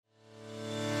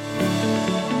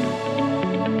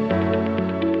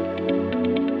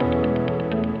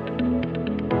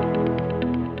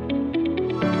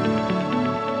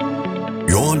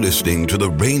listening to the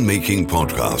Rainmaking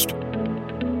Podcast,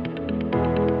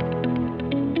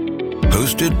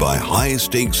 hosted by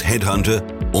high-stakes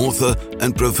headhunter, author,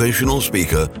 and professional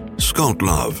speaker, Scott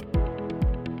Love.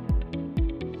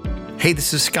 Hey,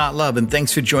 this is Scott Love, and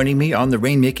thanks for joining me on the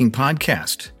Rainmaking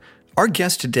Podcast. Our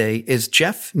guest today is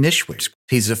Jeff Nischwitz.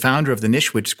 He's the founder of the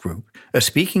Nischwitz Group, a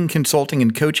speaking, consulting,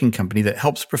 and coaching company that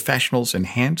helps professionals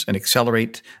enhance and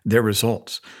accelerate their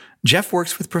results. Jeff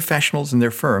works with professionals and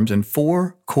their firms in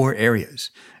 4 core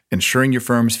areas: ensuring your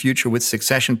firm's future with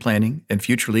succession planning and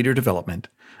future leader development,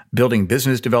 building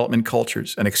business development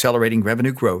cultures and accelerating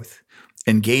revenue growth,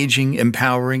 engaging,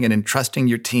 empowering, and entrusting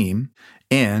your team,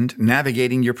 and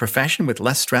navigating your profession with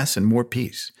less stress and more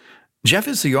peace. Jeff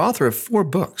is the author of 4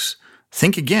 books: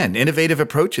 Think Again, Innovative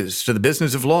Approaches to the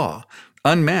Business of Law;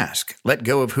 Unmask, Let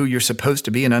Go of Who You're Supposed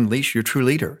to Be and Unleash Your True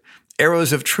Leader;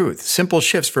 Arrows of Truth, Simple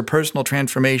Shifts for Personal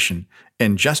Transformation;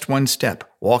 and Just One Step,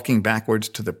 Walking Backwards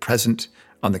to the Present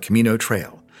on the Camino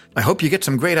Trail. I hope you get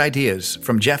some great ideas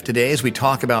from Jeff today as we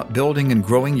talk about building and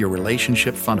growing your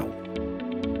relationship funnel.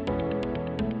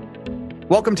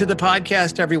 Welcome to the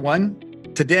podcast, everyone.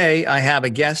 Today, I have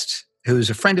a guest who's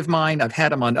a friend of mine. I've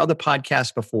had him on other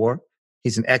podcasts before.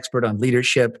 He's an expert on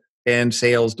leadership and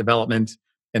sales development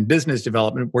and business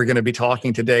development. We're going to be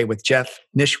talking today with Jeff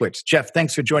Nischwitz. Jeff,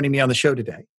 thanks for joining me on the show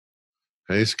today.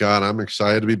 Hey, Scott, I'm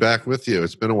excited to be back with you.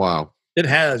 It's been a while. It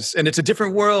has, and it's a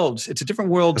different world. It's a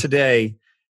different world today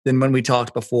than when we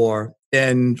talked before.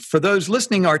 And for those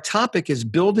listening, our topic is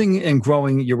building and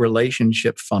growing your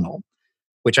relationship funnel,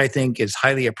 which I think is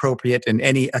highly appropriate in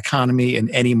any economy, in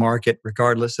any market,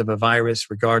 regardless of a virus,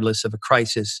 regardless of a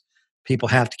crisis. People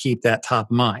have to keep that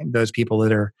top of mind, those people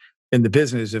that are in the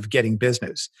business of getting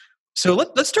business. So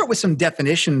let's start with some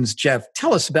definitions, Jeff.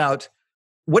 Tell us about,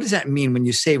 what does that mean when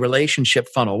you say relationship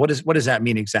funnel? What does that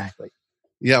mean exactly?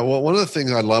 Yeah, well, one of the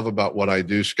things I love about what I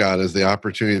do, Scott, is the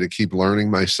opportunity to keep learning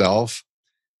myself.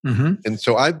 Mm-hmm. And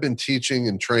so I've been teaching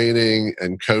and training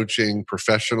and coaching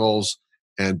professionals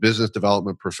and business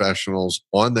development professionals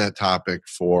on that topic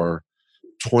for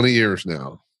 20 years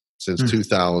now, since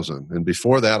 2000. And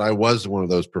before that, I was one of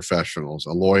those professionals,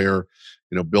 a lawyer,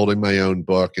 building my own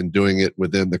book and doing it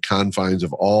within the confines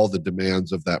of all the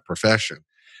demands of that profession.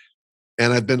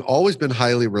 And I've always been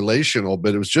highly relational,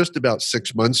 but it was just about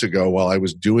 6 months ago while I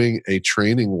was doing a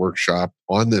training workshop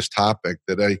on this topic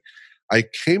that I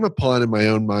came upon in my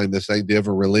own mind this idea of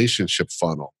a relationship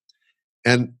funnel.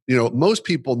 And, most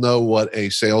people know what a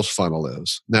sales funnel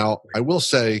is. Now, I will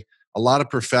say a lot of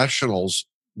professionals,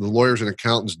 the lawyers and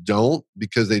accountants, don't,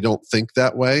 because they don't think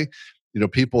that way.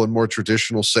 People in more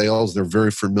traditional sales, they're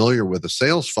very familiar with a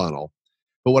sales funnel.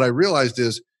 But what I realized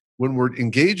is when we're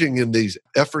engaging in these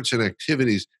efforts and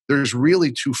activities, there's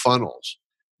really 2 funnels.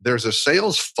 There's a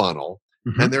sales funnel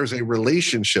and there's a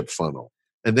relationship funnel.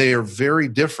 And they are very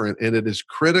different. And it is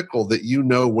critical that you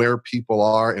know where people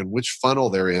are and which funnel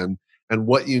they're in and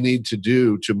what you need to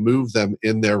do to move them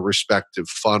in their respective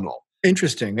funnel.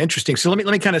 Interesting. So let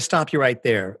me kind of stop you right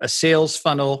there. A sales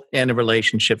funnel and a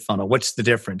relationship funnel. What's the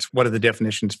difference? What are the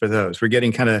definitions for those? We're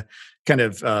getting kind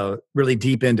of really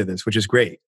deep into this, which is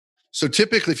great. So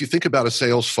typically, if you think about a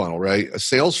sales funnel, right? A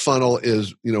sales funnel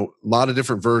is, a lot of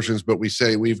different versions, but we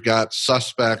say we've got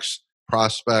suspects,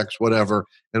 prospects, whatever,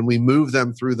 and we move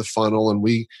them through the funnel and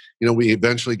we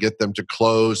eventually get them to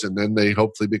close, and then they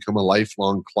hopefully become a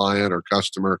lifelong client or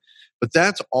customer. But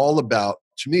that's all about,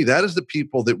 to me, that is the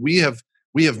people that we have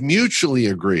mutually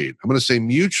agreed. I'm going to say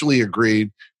mutually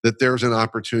agreed that there's an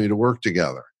opportunity to work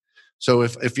together. So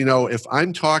if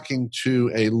I'm talking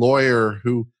to a lawyer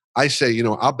who I say,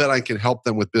 I'll bet I can help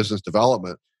them with business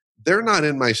development, they're not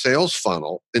in my sales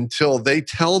funnel until they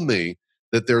tell me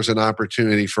that there's an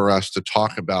opportunity for us to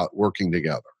talk about working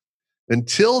together.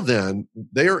 Until then,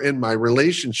 they're in my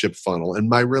relationship funnel. And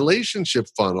my relationship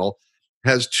funnel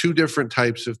has 2 different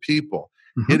types of people.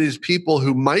 Mm-hmm. It is people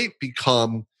who might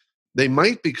become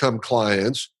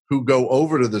clients who go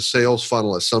over to the sales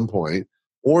funnel at some point,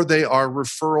 or they are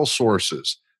referral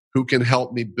sources who can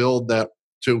help me build that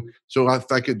too. So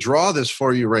if I could draw this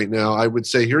for you right now, I would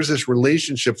say here's this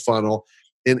relationship funnel,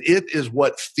 and it is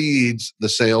what feeds the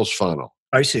sales funnel.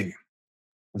 I see.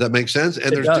 Does that make sense?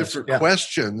 And there's different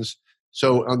questions.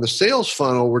 So on the sales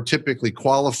funnel, we're typically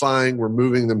qualifying, we're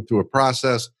moving them through a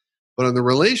process. But on the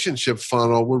relationship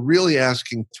funnel, we're really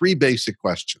asking 3 basic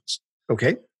questions.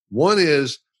 Okay. One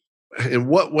is, in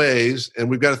what ways, and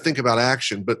we've got to think about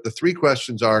action, but the 3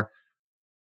 questions are,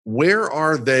 where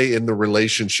are they in the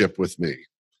relationship with me?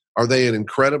 Are they an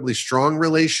incredibly strong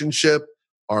relationship?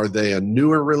 Are they a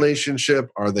newer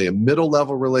relationship? Are they a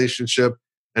middle-level relationship?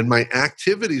 And my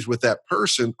activities with that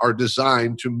person are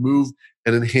designed to move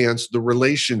and enhance the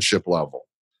relationship level.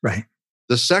 Right.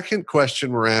 The second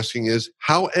question we're asking is,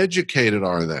 how educated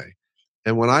are they?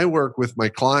 And when I work with my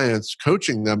clients,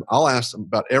 coaching them, I'll ask them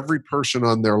about every person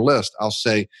on their list. I'll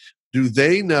say, do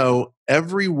they know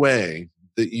every way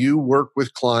that you work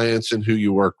with clients and who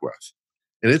you work with?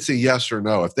 And it's a yes or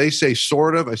no. If they say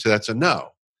sort of, I say that's a no.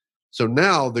 So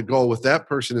now the goal with that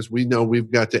person is we know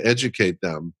we've got to educate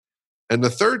them. And the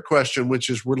third question, which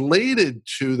is related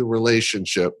to the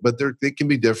relationship, but they can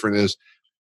be different, is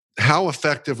how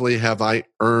effectively have I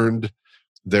earned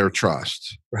their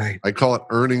trust? Right. I call it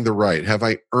earning the right. Have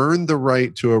I earned the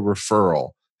right to a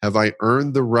referral? Have I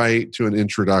earned the right to an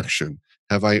introduction?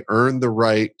 Have I earned the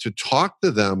right to talk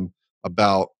to them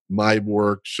about my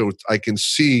work so I can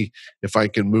see if I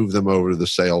can move them over to the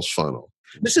sales funnel?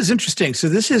 This is interesting. So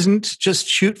this isn't just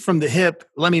shoot from the hip,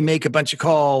 let me make a bunch of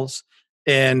calls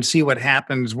and see what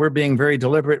happens. We're being very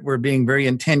deliberate. We're being very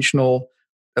intentional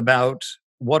about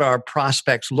what our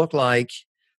prospects look like.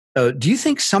 Do you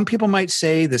think some people might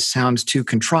say this sounds too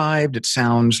contrived? It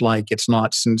sounds like it's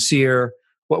not sincere.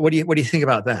 What do you think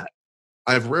about that?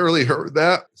 I've rarely heard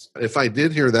that. If I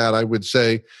did hear that, I would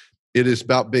say it is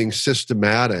about being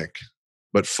systematic,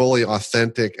 but fully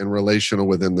authentic and relational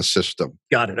within the system.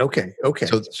 Got it. Okay.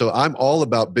 So I'm all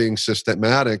about being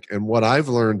systematic. And what I've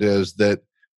learned is that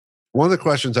one of the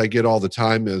questions I get all the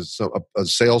time is a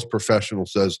sales professional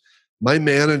says, my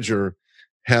manager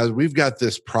we've got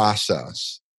this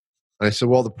process. And I said,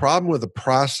 well, the problem with the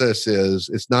process is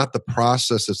it's not the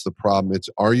process that's the problem. It's,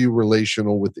 are you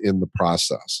relational within the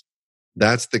process?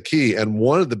 That's the key. And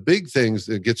one of the big things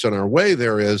that gets in our way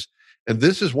there is, and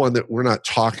this is one that we're not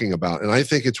talking about, and I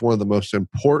think it's one of the most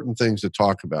important things to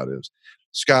talk about is,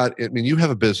 Scott, I mean, you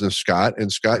have a business, Scott,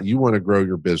 and Scott, you want to grow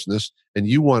your business and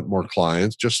you want more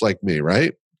clients just like me,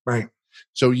 right? Right.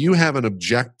 So you have an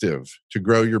objective to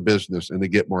grow your business and to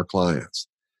get more clients.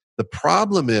 The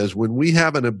problem is when we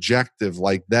have an objective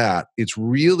like that, it's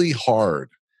really hard,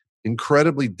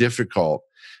 incredibly difficult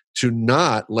to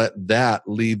not let that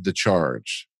lead the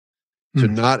charge, to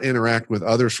not interact with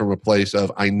others from a place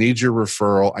of, I need your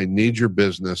referral, I need your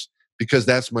business, because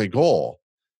that's my goal.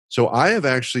 So I have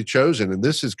actually chosen, and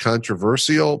this is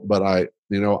controversial, but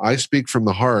I speak from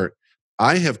the heart.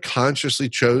 I have consciously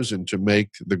chosen to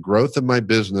make the growth of my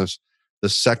business the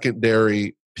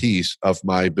secondary piece of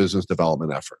my business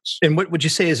development efforts. And what would you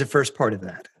say is the first part of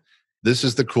that? This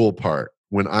is the cool part.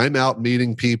 When I'm out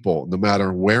meeting people, no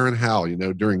matter where and how,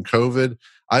 during COVID,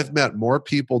 I've met more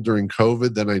people during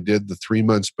COVID than I did the 3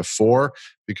 months before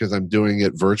because I'm doing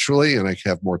it virtually and I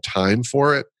have more time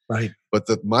for it. Right. But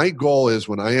my goal is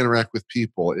when I interact with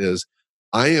people is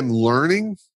I am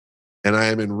learning and I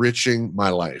am enriching my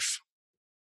life.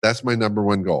 That's my number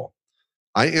one goal.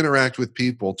 I interact with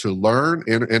people to learn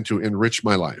and to enrich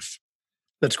my life.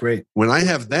 That's great. When I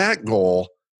have that goal,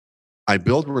 I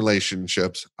build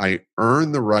relationships. I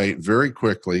earn the right very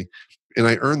quickly, and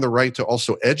I earn the right to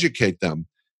also educate them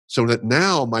so that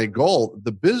now my goal,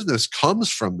 the business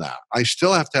comes from that. I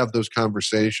still have to have those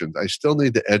conversations. I still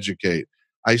need to educate.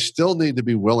 I still need to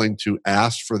be willing to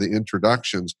ask for the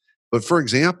introductions. But for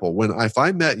example, if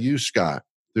I met you, Scott,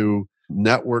 through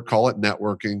call it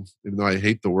networking, even though I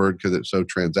hate the word because it's so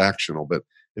transactional. But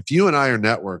if you and I are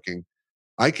networking,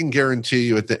 I can guarantee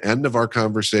you at the end of our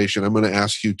conversation, I'm going to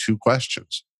ask you two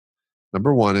questions.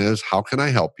 Number one is, how can I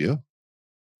help you?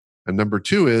 And number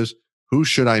two is, who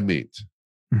should I meet?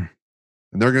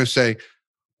 And they're going to say,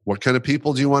 what kind of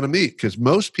people do you want to meet? Because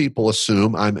most people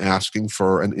assume I'm asking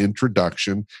for an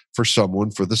introduction for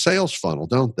someone for the sales funnel,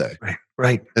 don't they?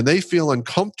 Right. And they feel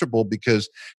uncomfortable because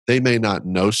they may not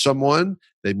know someone.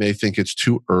 They may think it's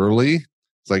too early.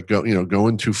 It's like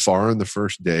going too far on the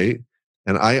first date.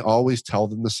 And I always tell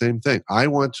them the same thing. I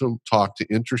want to talk to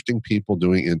interesting people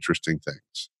doing interesting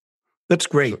things. That's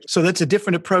great. So that's a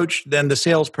different approach than the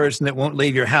salesperson that won't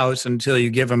leave your house until you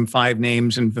give them 5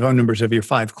 names and phone numbers of your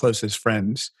 5 closest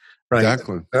friends. Right.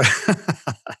 Exactly.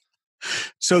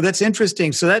 So that's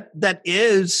interesting. So that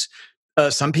is,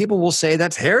 some people will say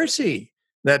that's heresy.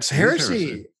 That's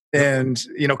heresy. And,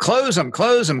 close them.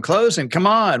 Come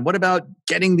on. What about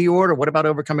getting the order? What about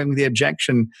overcoming the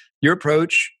objection? Your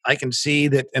approach, I can see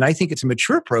that, and I think it's a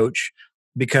mature approach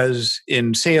because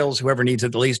in sales, whoever needs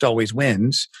it the least always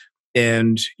wins.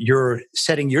 And you're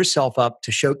setting yourself up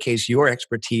to showcase your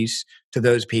expertise to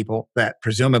those people that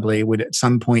presumably would at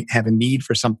some point have a need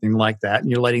for something like that.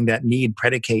 And you're letting that need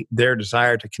predicate their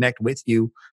desire to connect with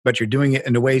you, but you're doing it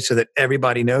in a way so that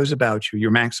everybody knows about you.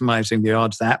 You're maximizing the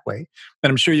odds that way.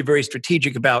 And I'm sure you're very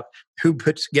strategic about who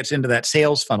gets into that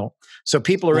sales funnel. So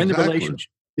people are in the relationship.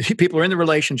 People are in the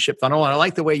relationship funnel. And I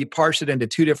like the way you parse it into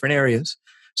 2 different areas.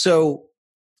 So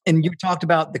And you talked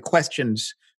about the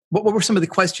questions. What were some of the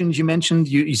questions you mentioned?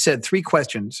 You said 3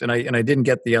 questions, and I didn't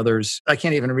get the others. I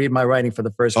can't even read my writing for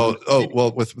the first one.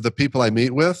 Well, with the people I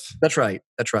meet with? That's right.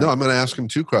 No, I'm going to ask them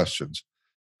 2 questions.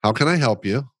 How can I help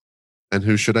you? And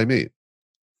who should I meet?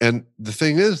 And the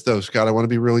thing is, though, Scott, I want to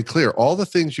be really clear. All the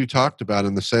things you talked about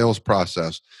in the sales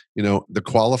process, the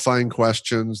qualifying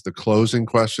questions, the closing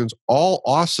questions, all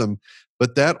awesome,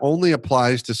 but that only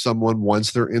applies to someone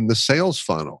once they're in the sales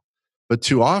funnel. But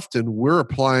too often, we're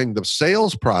applying the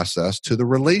sales process to the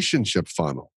relationship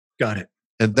funnel. Got it.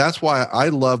 And that's why I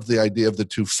love the idea of the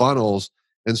 2 funnels.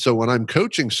 And so when I'm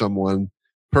coaching someone,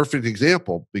 perfect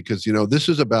example, because this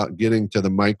is about getting to the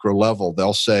micro level.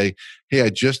 They'll say, hey, I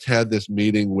just had this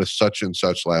meeting with such and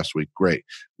such last week. Great.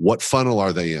 What funnel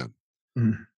are they in?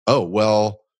 Mm. Oh,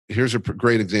 well, here's a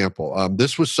great example.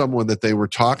 This was someone that they were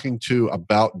talking to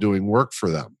about doing work for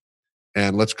them.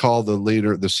 And let's call the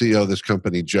leader, the CEO of this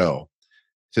company, Joe.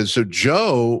 So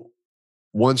Joe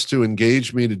wants to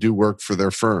engage me to do work for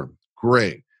their firm.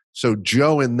 Great. So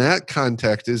Joe in that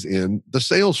context is in the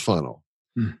sales funnel.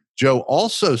 Mm. Joe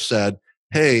also said,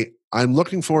 hey, I'm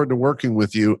looking forward to working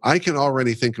with you. I can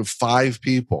already think of 5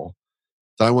 people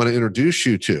that I want to introduce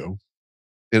you to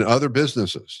in other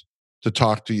businesses to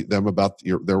talk to them about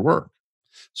their work.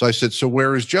 So I said, so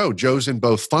where is Joe? Joe's in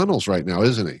both funnels right now,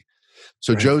 isn't he?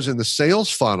 So right. Joe's in the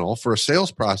sales funnel for a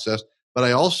sales process, but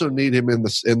I also need him in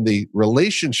the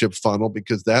relationship funnel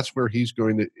because that's where he's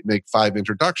going to make 5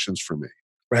 introductions for me.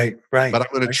 Right. But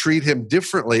I'm going to treat him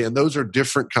differently, and those are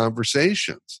different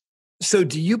conversations. So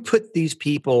do you put these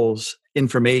people's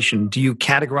information, do you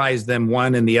categorize them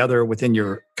one and the other within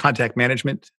your contact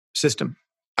management system?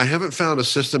 I haven't found a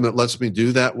system that lets me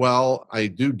do that well. I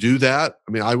do that.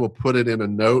 I mean, I will put it in a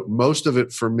note. Most of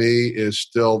it for me is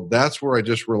still, that's where I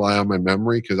just rely on my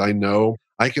memory because I know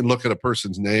I can look at a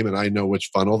person's name and I know which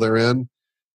funnel they're in.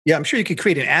 Yeah, I'm sure you could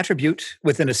create an attribute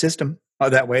within a system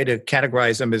that way to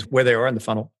categorize them as where they are in the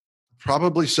funnel.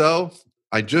 Probably so.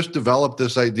 I just developed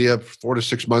this idea 4 to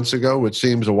 6 months ago, which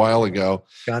seems a while ago.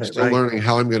 Got it. Still learning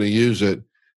how I'm going to use it.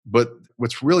 But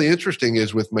what's really interesting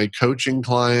is with my coaching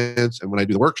clients and when I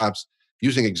do the workshops,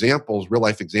 using examples, real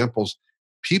life examples,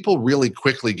 people really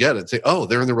quickly get it. Say, oh,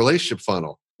 they're in the relationship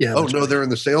funnel. Yeah, oh, no, they're in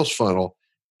the sales funnel.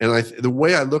 And the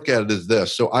way I look at it is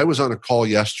this. So I was on a call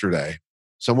yesterday.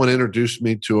 Someone introduced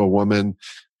me to a woman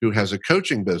who has a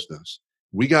coaching business.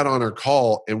 We got on our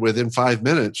call and within 5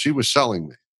 minutes, she was selling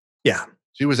me. Yeah.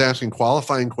 She was asking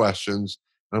qualifying questions.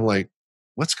 And I'm like,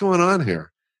 what's going on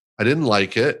here? I didn't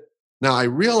like it. Now, I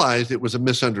realized it was a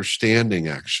misunderstanding,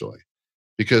 actually,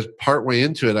 because partway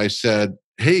into it, I said,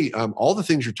 hey, all the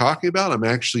things you're talking about, I'm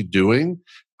actually doing.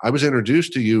 I was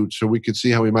introduced to you so we could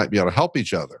see how we might be able to help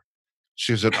each other.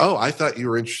 She said, oh, I thought you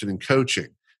were interested in coaching.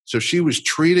 So she was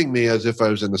treating me as if I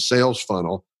was in the sales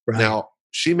funnel. Right. Now,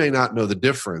 she may not know the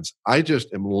difference. I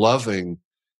just am loving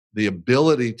the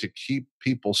ability to keep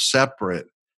people separate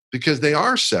because they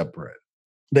are separate.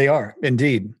 They are,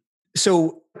 indeed.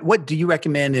 So what do you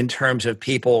recommend in terms of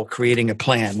people creating a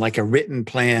plan, like a written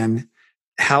plan?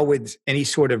 How would any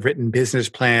sort of written business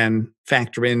plan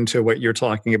factor into what you're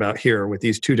talking about here with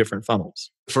these 2 different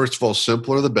funnels? First of all,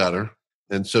 simpler the better.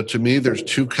 And so to me, there's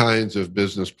 2 kinds of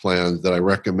business plans that I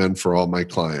recommend for all my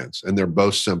clients, and they're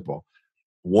both simple.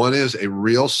 One is a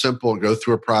real simple, go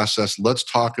through a process. Let's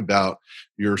talk about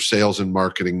your sales and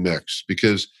marketing mix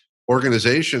because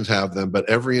organizations have them, but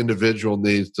every individual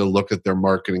needs to look at their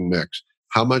marketing mix.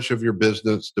 How much of your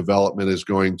business development is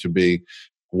going to be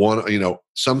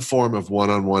some form of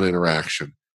one-on-one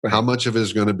interaction? Right. How much of it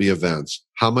is going to be events?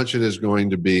 How much it is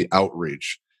going to be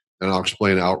outreach? And I'll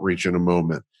explain outreach in a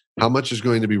moment. How much is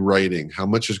going to be writing? How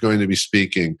much is going to be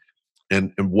speaking?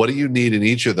 And what do you need in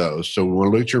each of those? So we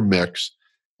want to look at your mix.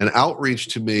 And outreach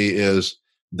to me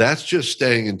that's just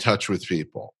staying in touch with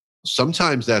people.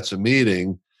 Sometimes that's a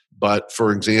meeting, but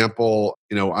for example,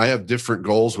 I have different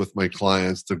goals with my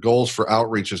clients. The goals for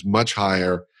outreach is much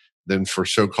higher than for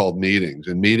so-called meetings.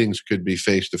 And meetings could be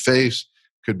face-to-face,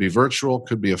 could be virtual,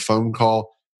 could be a phone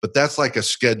call, but that's like a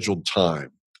scheduled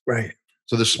time. Right.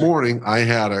 So this morning, I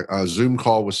had a Zoom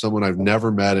call with someone I've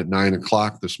never met at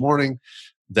 9:00 this morning.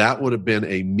 That would have been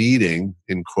a meeting,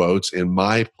 in quotes, in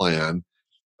my plan.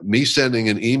 Me sending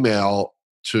an email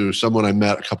to someone I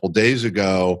met a couple days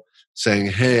ago saying,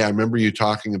 hey, I remember you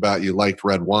talking about you liked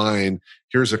red wine.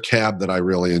 Here's a cab that I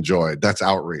really enjoyed. That's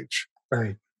outreach.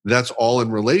 Right. That's all in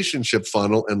relationship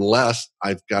funnel unless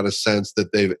I've got a sense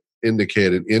that they've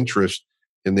indicated interest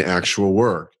in the actual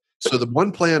work. So the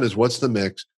one plan is what's the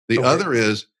mix. The other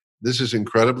is, this is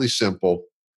incredibly simple.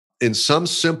 In some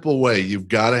simple way, you've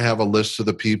got to have a list of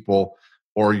the people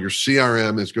or your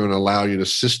CRM is going to allow you to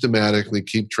systematically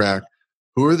keep track.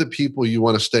 Who are the people you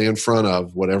want to stay in front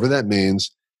of, whatever that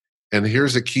means? And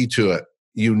here's the key to it.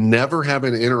 You never have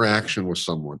an interaction with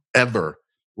someone, ever,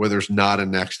 where there's not a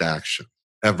next action,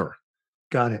 ever.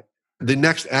 Got it. The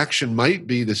next action might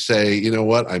be to say, you know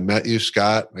what, I met you,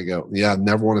 Scott. I go, yeah, I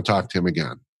never want to talk to him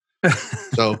again.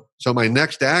 So my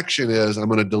next action is I'm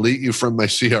going to delete you from my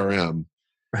CRM.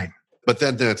 Right. But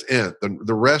then that's it.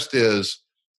 The rest is,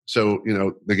 so,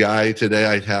 the guy today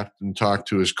I have to talk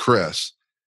to is Chris.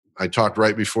 I talked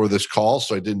right before this call,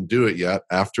 so I didn't do it yet.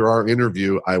 After our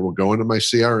interview, I will go into my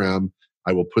CRM.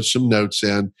 I will put some notes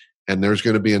in, and there's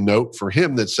going to be a note for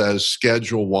him that says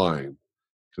schedule wine,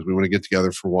 because we want to get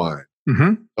together for wine.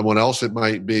 Mm-hmm. Someone else, it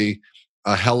might be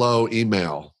a hello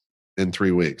email in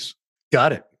 3 weeks.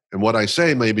 Got it. And what I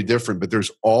say may be different, but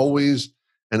there's always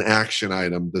an action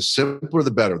item. The simpler,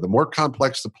 the better. The more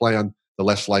complex the plan, the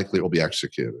less likely it will be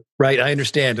executed. Right. I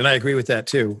understand. And I agree with that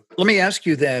too. Let me ask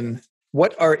you then,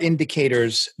 what are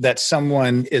indicators that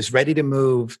someone is ready to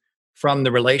move from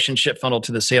the relationship funnel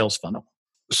to the sales funnel?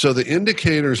 So the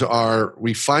indicators are,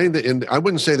 we find I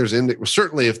wouldn't say there's,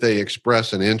 certainly if they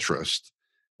express an interest.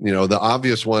 The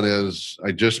obvious one is,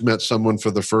 I just met someone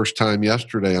for the first time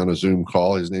yesterday on a Zoom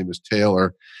call. His name is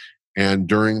Taylor. And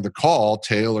during the call,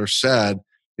 Taylor said,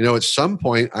 at some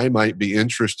point, I might be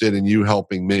interested in you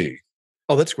helping me.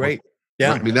 Oh, that's great.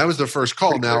 Yeah. I mean, that was the first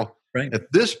call. Pretty now, right.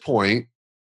 At this point,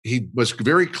 he was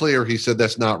very clear. He said,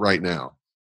 that's not right now.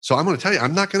 So I'm going to tell you,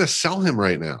 I'm not going to sell him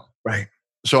right now. Right.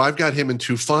 So I've got him in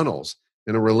 2 funnels.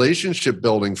 In a relationship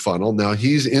building funnel, now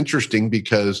he's interesting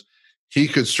because he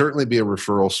could certainly be a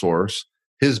referral source.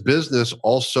 His business,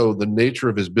 also the nature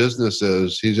of his business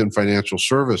is he's in financial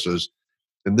services.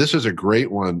 And this is a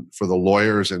great one for the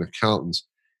lawyers and accountants.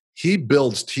 He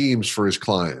builds teams for his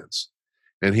clients.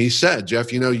 And he said,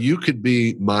 Jeff, you could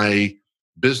be my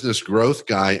business growth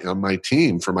guy on my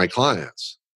team for my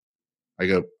clients. I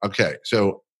go, okay.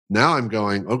 So now I'm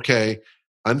going, okay,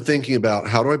 I'm thinking about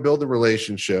how do I build the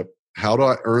relationship? How do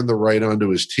I earn the right onto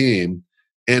his team?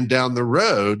 And down the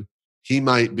road, he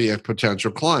might be a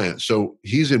potential client. So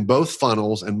he's in both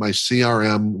funnels, and my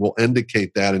CRM will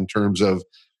indicate that in terms of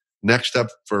next step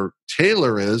for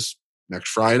Taylor is next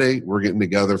Friday, we're getting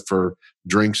together for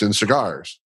drinks and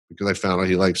cigars because I found out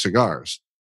he likes cigars.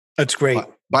 That's great.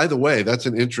 By the way, that's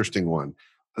an interesting one.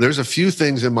 There's a few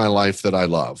things in my life that I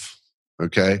love.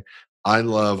 Okay. I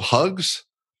love hugs.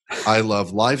 I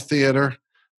love live theater.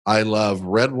 I love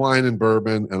red wine and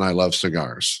bourbon, and I love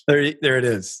cigars. There it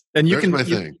is. And There's my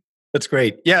thing. That's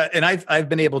great. Yeah. And I've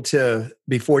been able to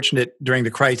be fortunate during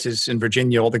the crisis in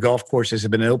Virginia. All the golf courses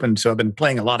have been open. So I've been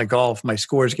playing a lot of golf. My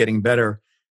score's getting better.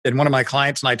 And one of my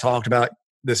clients and I talked about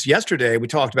this yesterday. We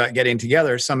talked about getting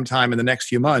together sometime in the next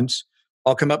few months.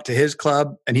 I'll come up to his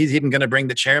club, and he's even going to bring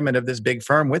the chairman of this big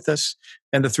firm with us.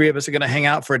 And the 3 of us are going to hang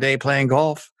out for a day playing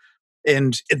golf.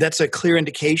 And that's a clear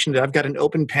indication that I've got an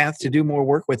open path to do more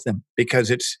work with him,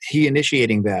 because it's he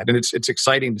initiating that. And it's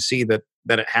exciting to see that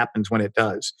it happens when it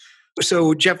does.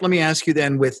 So, Jeff, let me ask you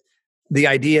then, with the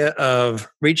idea of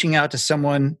reaching out to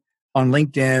someone on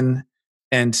LinkedIn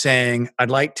and saying,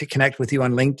 I'd like to connect with you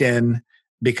on LinkedIn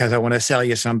because I want to sell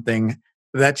you something.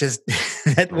 What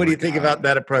do you think about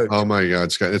that approach? Oh my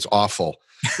God, Scott, it's awful.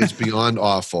 It's beyond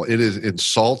awful. It is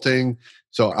insulting.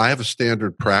 So I have a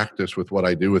standard practice with what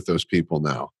I do with those people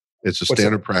now. It's a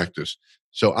standard practice.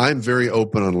 So I'm very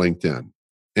open on LinkedIn.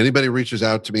 Anybody reaches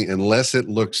out to me, unless it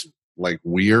looks like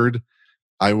weird,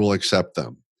 I will accept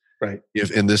them. Right.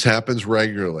 And this happens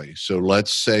regularly. So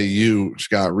let's say you,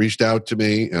 Scott, reached out to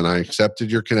me and I accepted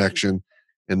your connection.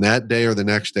 And that day or the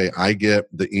next day, I get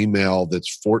the email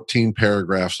that's 14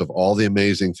 paragraphs of all the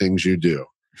amazing things you do.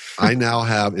 I now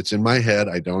have, it's in my head.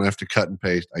 I don't have to cut and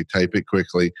paste. I type it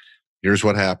quickly. Here's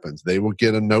what happens. They will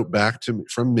get a note back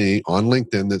from me on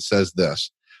LinkedIn that says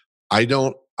this. I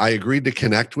agreed to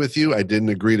connect with you. I didn't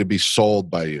agree to be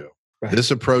sold by you. Right.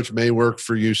 This approach may work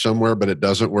for you somewhere, but it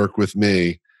doesn't work with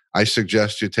me. I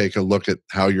suggest you take a look at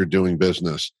how you're doing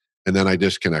business. And then I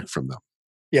disconnect from them.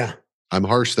 Yeah. I'm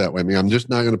harsh that way. I mean, I'm just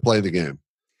not going to play the game.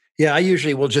 Yeah. I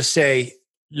usually will just say,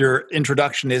 your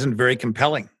introduction isn't very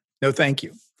compelling. No, thank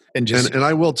you. And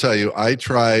I will tell you,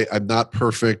 I'm not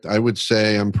perfect. I would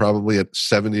say I'm probably at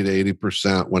 70 to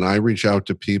 80%. When I reach out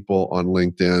to people on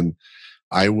LinkedIn,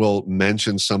 I will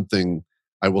mention something.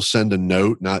 I will send a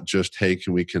note, not just, hey,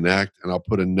 can we connect? And I'll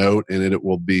put a note in it. It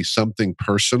will be something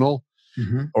personal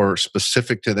or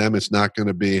specific to them. It's not going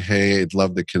to be, hey, I'd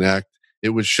love to connect.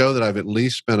 It would show that I've at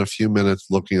least spent a few minutes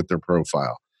looking at their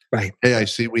profile. Right. Hey, I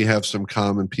see we have some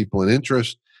common people and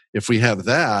interest. If we have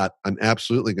that, I'm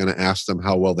absolutely going to ask them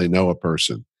how well they know a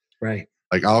person. Right.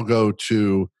 Like I'll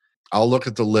look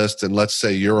at the list and let's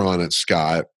say you're on it,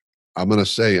 Scott. I'm going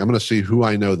to see who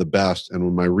I know the best. And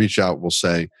when my reach out will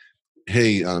say,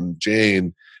 hey,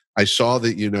 Jane, I saw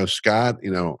that you know Scott.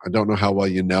 I don't know how well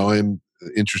you know him.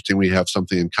 Interesting, we have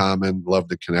something in common. Love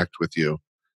to connect with you.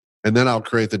 And then I'll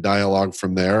create the dialogue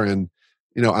from there. And,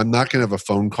 I'm not going to have a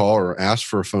phone call or ask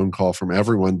for a phone call from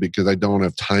everyone because I don't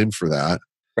have time for that.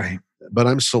 Right. But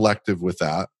I'm selective with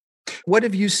that. What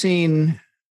have you seen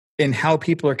in how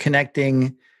people are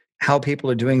connecting, how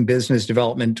people are doing business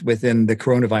development within the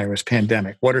coronavirus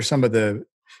pandemic? What are some of the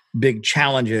big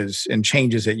challenges and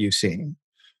changes that you've seen?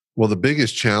 Well, the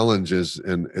biggest challenge is,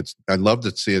 and I'd love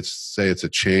to say it's a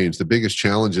change. The biggest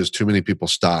challenge is too many people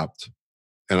stopped.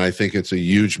 And I think it's a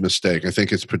huge mistake. I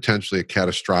think it's potentially a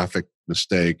catastrophic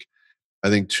mistake. I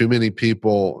think too many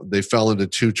people, they fell into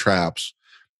two traps.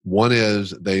 One is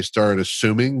they started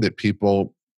assuming that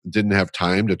people didn't have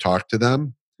time to talk to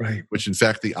them, right? Which in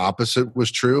fact, the opposite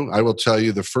was true. I will tell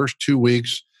you the first 2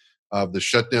 weeks of the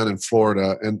shutdown in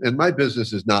Florida, and my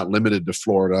business is not limited to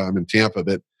Florida. I'm in Tampa,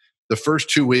 but the first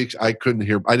 2 weeks I didn't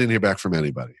hear back from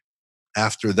anybody.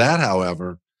 After that,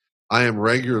 however, I am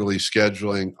regularly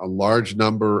scheduling a large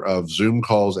number of Zoom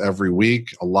calls every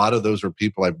week. A lot of those are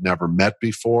people I've never met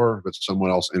before, but someone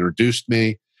else introduced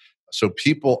me. So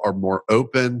people are more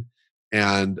open.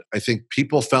 And I think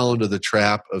people fell into the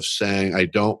trap of saying,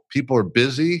 people are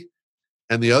busy.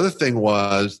 And the other thing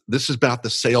was, this is about the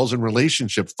sales and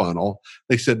relationship funnel.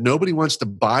 They said, nobody wants to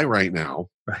buy right now.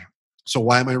 Right. So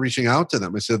why am I reaching out to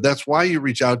them? I said, that's why you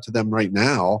reach out to them right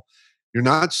now. You're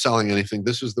not selling anything.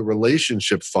 This is the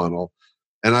relationship funnel.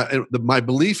 And my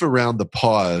belief around the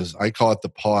pause, I call it the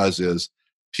pause, is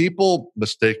people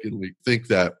mistakenly think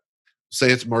that, say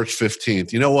it's March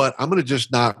 15th, you know what? I'm going to just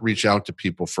not reach out to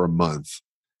people for a month.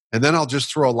 And then I'll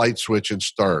just throw a light switch and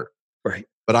start. Right.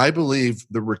 But I believe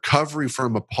the recovery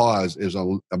from a pause is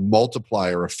a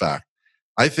multiplier effect.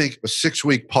 I think a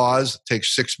 6-week pause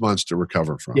takes 6 months to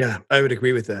recover from. Yeah, I would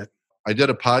agree with that. I did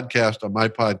a podcast on my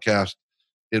podcast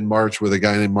in March with a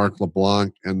guy named Mark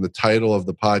LeBlanc, and the title of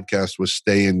the podcast was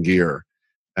Stay in Gear.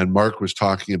 And Mark was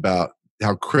talking about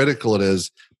how critical it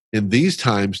is in these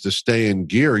times to stay in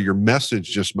gear. Your message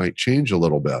just might change a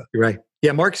little bit. You're right.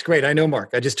 Yeah, Mark's great. I know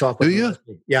Mark. I just talked with him last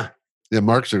week. Yeah. Yeah,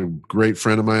 Mark's a great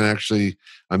friend of mine. Actually,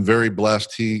 I'm very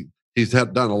blessed. He's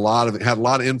had a lot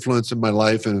of influence in my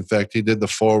life, and in fact, he did the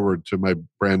foreword to my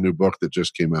brand new book that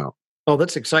just came out. Oh,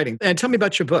 that's exciting! And tell me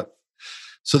about your book.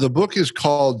 So the book is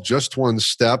called Just One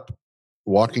Step: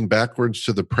 Walking Backwards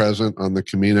to the Present on the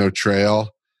Camino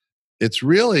Trail. It's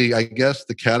really, I guess,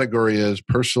 the category is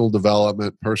personal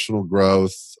development, personal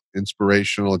growth,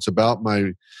 inspirational. It's about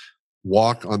my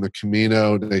walk on the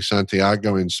Camino de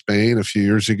Santiago in Spain a few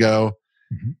years ago.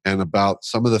 And about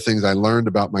some of the things I learned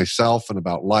about myself and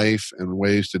about life and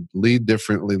ways to lead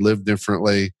differently, live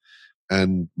differently.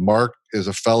 And Mark is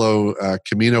a fellow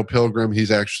Camino pilgrim.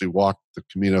 He's actually walked the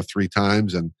Camino 3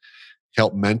 times and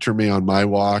helped mentor me on my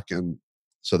walk. And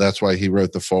so that's why he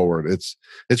wrote the foreword.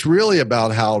 It's really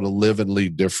about how to live and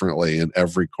lead differently in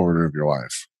every corner of your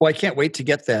life. Well, I can't wait to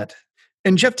get that.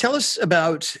 And Jeff, tell us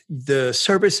about the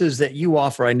services that you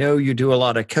offer. I know you do a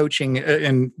lot of coaching.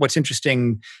 And what's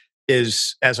interesting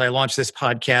is, as I launch this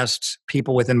podcast,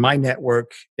 people within my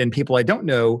network and people I don't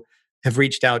know have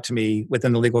reached out to me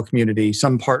within the legal community,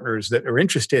 some partners that are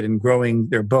interested in growing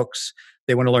their books.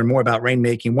 They want to learn more about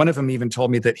rainmaking. One of them even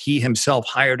told me that he himself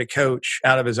hired a coach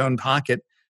out of his own pocket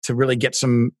to really get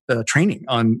some training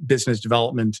on business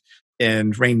development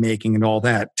and rainmaking and all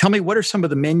that. Tell me, what are some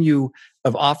of the menu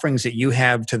of offerings that you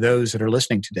have to those that are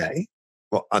listening today?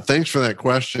 Well, thanks for that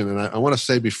question. And I want to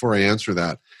say before I answer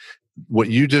that, what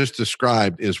you just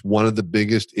described is one of the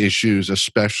biggest issues,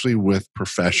 especially with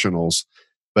professionals,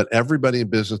 but everybody in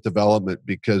business development,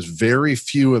 because very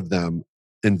few of them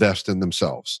invest in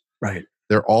themselves. Right.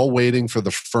 They're all waiting for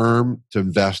the firm to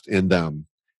invest in them.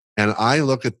 And I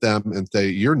look at them and say,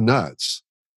 you're nuts,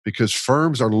 because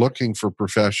firms are looking for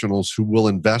professionals who will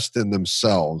invest in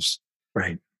themselves.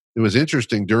 Right. It was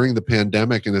interesting during the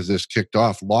pandemic, and as this kicked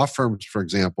off, law firms, for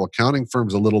example, accounting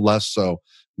firms a little less so,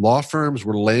 law firms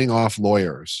were laying off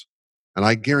lawyers. And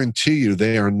I guarantee you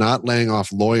they are not laying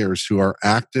off lawyers who are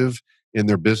active in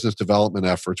their business development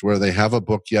efforts, whether they have a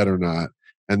book yet or not.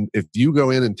 And if you go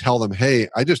in and tell them, hey,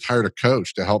 I just hired a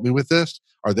coach to help me with this,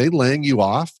 are they laying you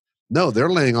off? No, they're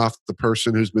laying off the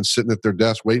person who's been sitting at their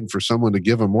desk waiting for someone to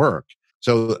give them work.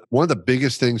 So one of the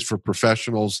biggest things for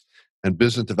professionals and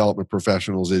business development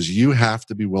professionals is you have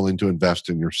to be willing to invest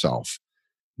in yourself,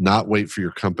 not wait for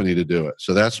your company to do it.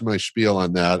 So that's my spiel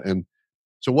on that. And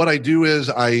so what I do is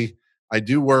I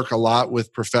do work a lot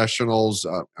with professionals.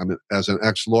 I'm as an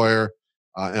ex-lawyer.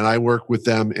 And I work with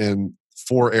them in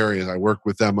 4 areas. I work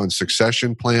with them on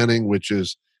succession planning, which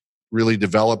is really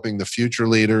developing the future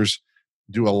leaders.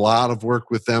 Do a lot of work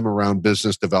with them around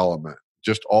business development,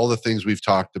 just all the things we've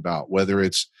talked about, whether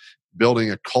it's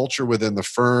building a culture within the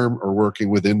firm or working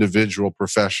with individual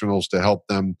professionals to help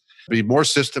them be more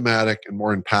systematic and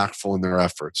more impactful in their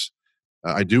efforts.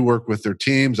 I do work with their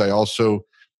teams. I also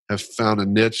have found a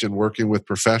niche in working with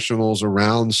professionals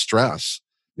around stress.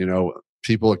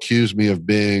 People accuse me of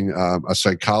being a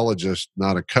psychologist,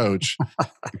 not a coach,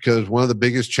 because one of the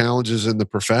biggest challenges in the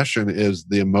profession is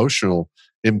the emotional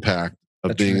impact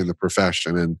of being in the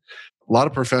profession. And a lot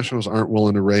of professionals aren't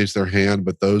willing to raise their hand,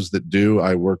 but those that do,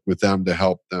 I work with them to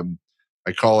help them.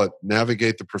 I call it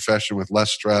navigate the profession with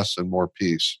less stress and more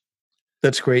peace.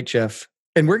 That's great, Jeff.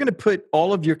 And we're going to put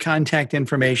all of your contact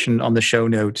information on the show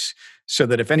notes so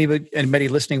that if anybody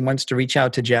listening wants to reach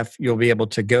out to Jeff, you'll be able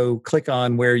to go click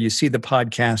on where you see the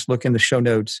podcast, look in the show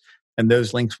notes, and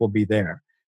those links will be there.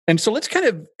 And so let's kind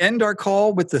of end our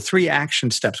call with the 3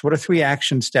 action steps. What are 3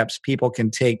 action steps people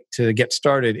can take to get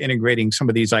started integrating some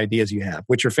of these ideas you have,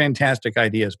 which are fantastic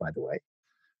ideas, by the way?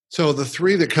 So the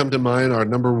 3 that come to mind are,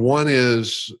 number 1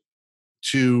 is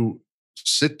to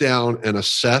sit down and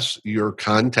assess your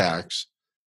contacts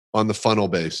on the funnel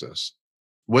basis.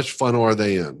 Which funnel are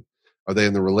they in? Are they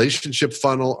in the relationship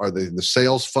funnel? Are they in the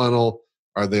sales funnel?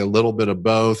 Are they a little bit of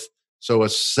both? So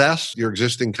assess your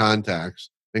existing contacts,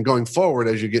 and going forward,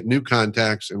 as you get new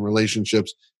contacts and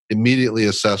relationships, immediately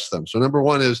assess them. So number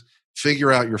 1 is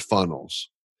figure out your funnels.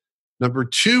 Number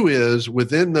 2 is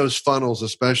within those funnels,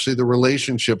 especially the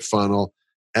relationship funnel,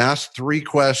 ask 3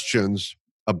 questions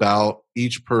about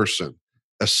each person.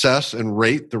 Assess and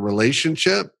rate the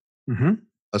relationship. Mm-hmm.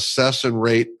 Assess and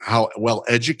rate how well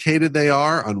educated they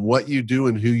are on what you do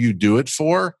and who you do it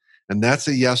for. And that's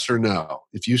a yes or no.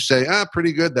 If you say,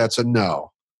 pretty good, that's a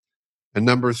no. And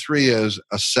number 3 is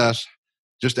assess,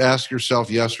 just ask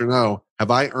yourself yes or no. Have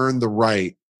I earned the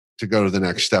right to go to the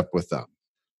next step with them?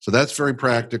 So that's very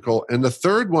practical. And the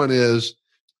third one is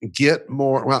get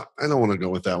more, I don't want to go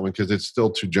with that one because it's still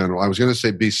too general. I was going to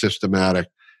say be systematic.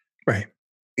 Right.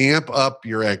 Amp up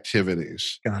your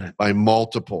activities. Got it. By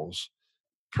multiples.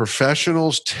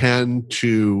 Professionals tend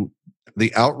to,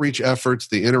 the outreach efforts,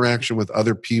 the interaction with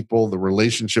other people, the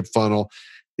relationship funnel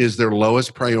is their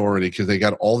lowest priority because they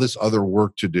got all this other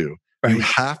work to do. Right. You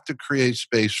have to create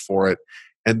space for it,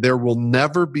 and there will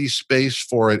never be space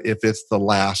for it if it's the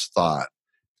last thought.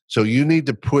 So you need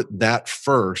to put that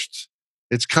first.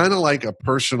 It's kind of like a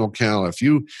personal calendar. If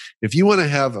you want to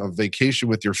have a vacation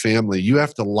with your family, you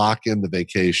have to lock in the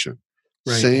vacation.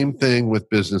 Right. Same thing with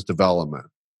business development.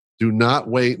 Do not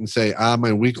wait and say,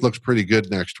 my week looks pretty good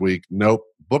next week. Nope.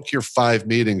 Book your 5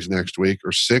 meetings next week,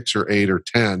 or 6 or 8 or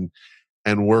 10,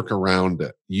 and work around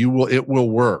it. It will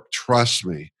work. Trust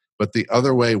me. But the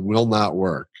other way will not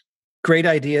work. Great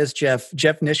ideas, Jeff.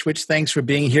 Jeff Nischwitz, thanks for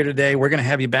being here today. We're going to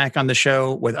have you back on the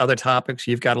show with other topics.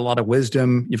 You've got a lot of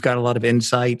wisdom. You've got a lot of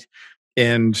insight.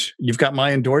 And you've got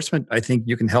my endorsement. I think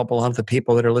you can help a lot of the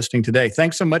people that are listening today.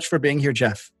 Thanks so much for being here,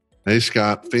 Jeff. Hey,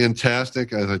 Scott.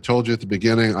 Fantastic. As I told you at the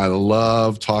beginning, I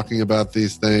love talking about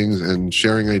these things and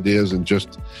sharing ideas and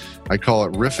I call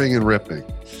it riffing and ripping.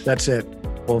 That's it.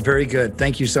 Well, very good.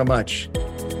 Thank you so much.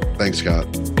 Thanks, Scott.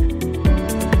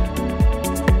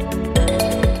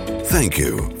 Thank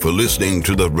you for listening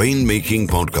to the Rainmaking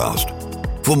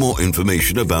Podcast. For more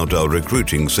information about our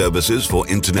recruiting services for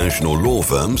international law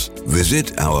firms,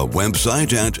 visit our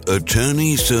website at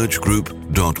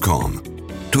attorneysearchgroup.com.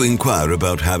 To inquire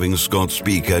about having Scott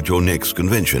speak at your next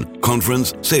convention,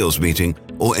 conference, sales meeting,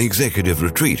 or executive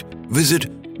retreat,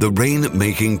 visit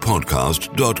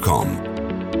therainmakingpodcast.com.